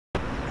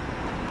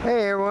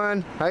Hey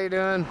everyone, how you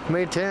doing?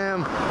 Me,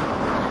 Tim.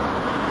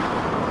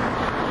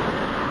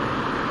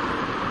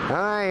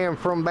 I am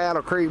from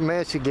Battle Creek,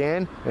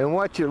 Michigan, and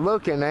what you're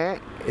looking at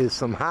is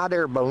some hot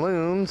air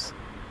balloons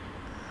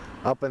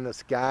up in the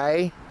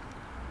sky.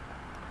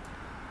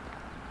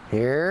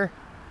 Here.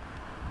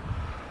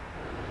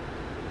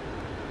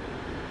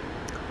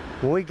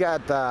 We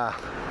got the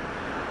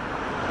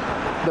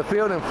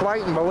Field and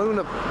Flight and Balloon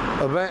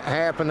event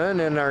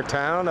happening in our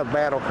town of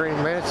Battle Creek,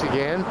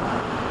 Michigan.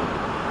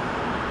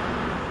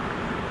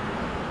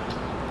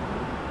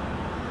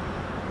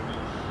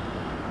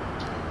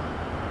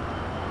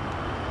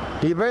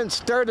 The event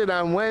started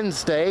on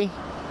Wednesday,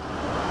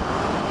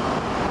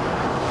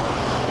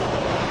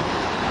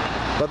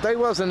 but they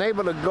wasn't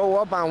able to go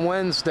up on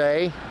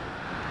Wednesday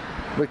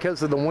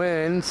because of the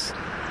winds.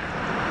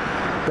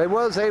 They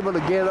was able to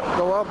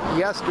go up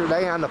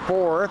yesterday on the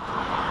 4th.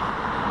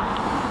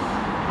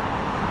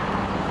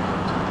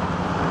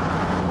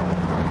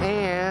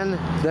 And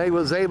they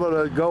was able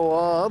to go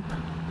up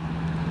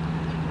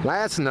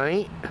last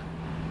night.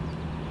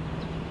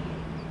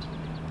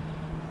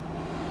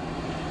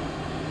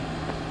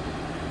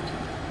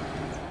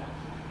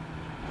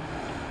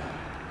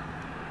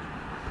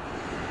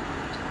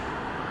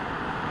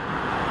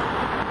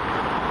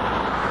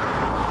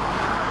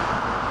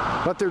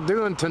 What they're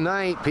doing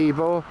tonight,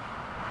 people,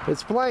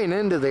 it's flying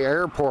into the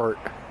airport.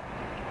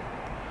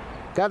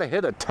 Gotta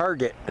hit a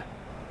target.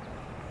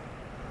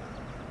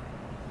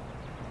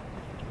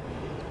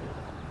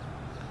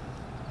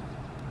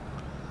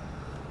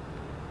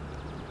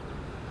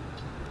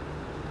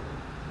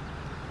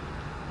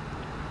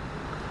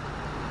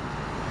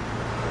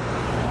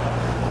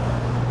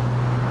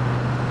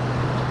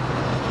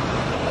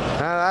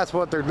 Now that's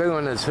what they're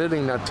doing, is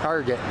hitting a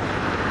target.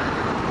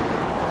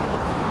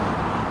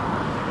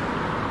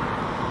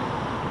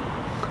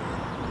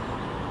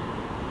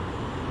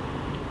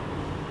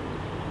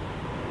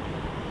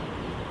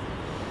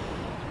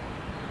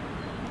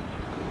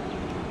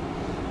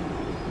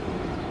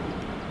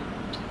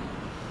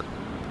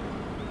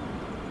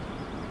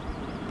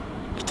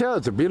 Tell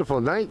it's a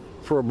beautiful night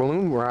for a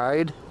balloon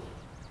ride.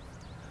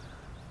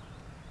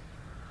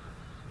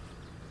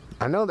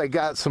 I know they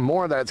got some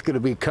more that's going to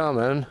be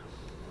coming.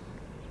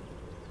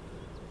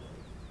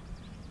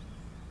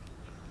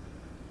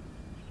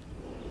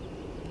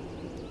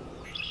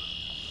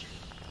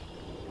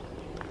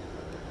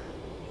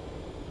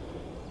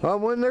 Well,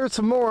 when there's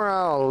some more,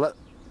 I'll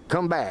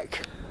come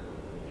back.